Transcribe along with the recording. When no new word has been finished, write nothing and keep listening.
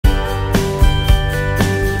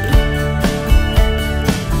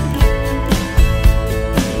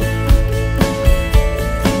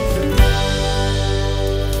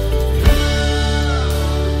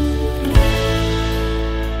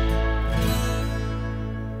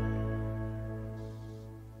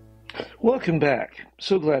Welcome back.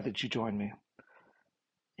 So glad that you joined me.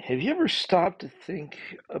 Have you ever stopped to think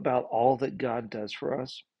about all that God does for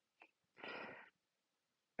us?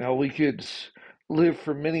 Now, we could live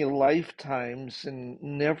for many lifetimes and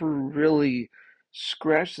never really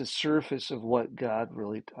scratch the surface of what God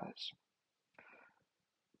really does.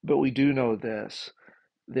 But we do know this,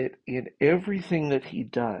 that in everything that He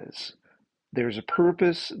does, there's a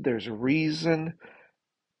purpose, there's a reason,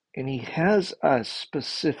 and He has us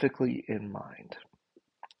specifically in mind.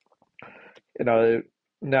 You know,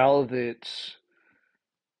 now that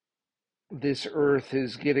this earth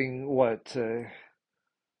is getting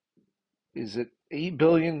is it 8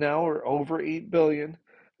 billion now or over 8 billion?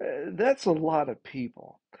 That's a lot of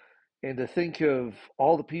people. And to think of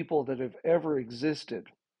all the people that have ever existed,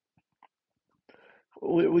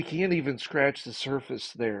 we can't even scratch the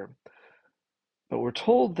surface there. But we're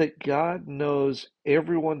told that God knows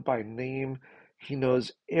everyone by name. He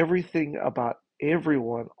knows everything about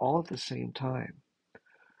everyone all at the same time.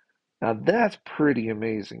 Now that's pretty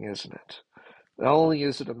amazing, isn't it? Not only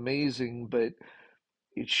is it amazing, but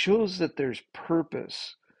it shows that there's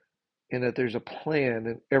purpose and that there's a plan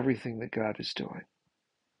in everything that God is doing.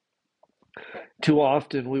 Too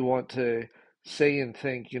often we want to say and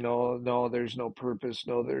think, no, there's no purpose,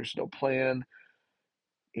 no, there's no plan,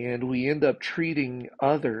 and we end up treating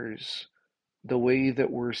others the way that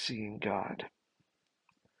we're seeing God.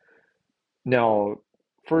 Now,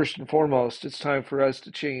 first and foremost, it's time for us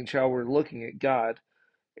to change how we're looking at God,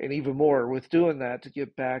 and even more with doing that to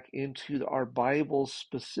get back into our Bibles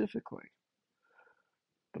specifically.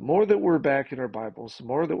 The more that we're back in our Bibles, the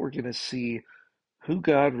more that we're going to see who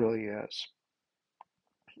God really is.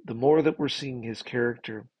 The more that we're seeing His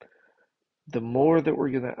character, the more that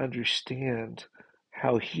we're going to understand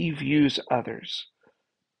how He views others.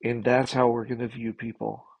 And that's how we're going to view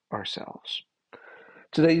people ourselves.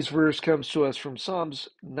 Today's verse comes to us from Psalms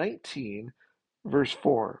 19, verse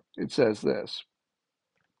 4. It says this: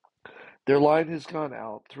 Their line has gone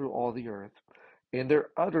out through all the earth, and their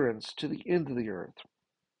utterance to the end of the earth.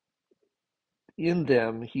 In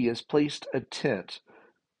them He has placed a tent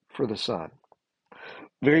for the sun.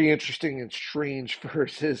 Very interesting and strange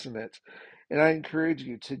verse, isn't it? And I encourage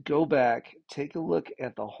you to go back, take a look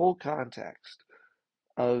at the whole context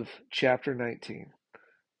of chapter 19.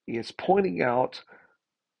 It's pointing out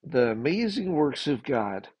the amazing works of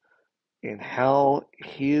God and how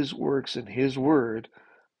His works and His word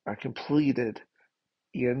are completed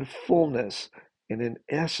in fullness and in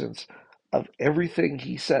essence of everything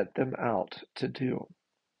He set them out to do.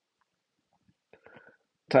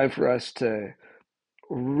 Time for us to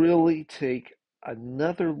really take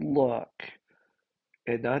another look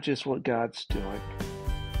at not just what God's doing,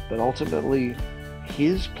 but ultimately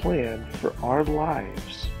His plan for our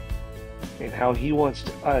lives and how He wants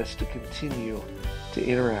us to continue to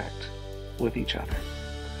interact with each other.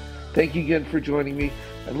 Thank you again for joining me.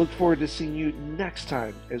 I look forward to seeing you next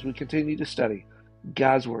time as we continue to study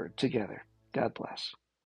God's Word together. God bless.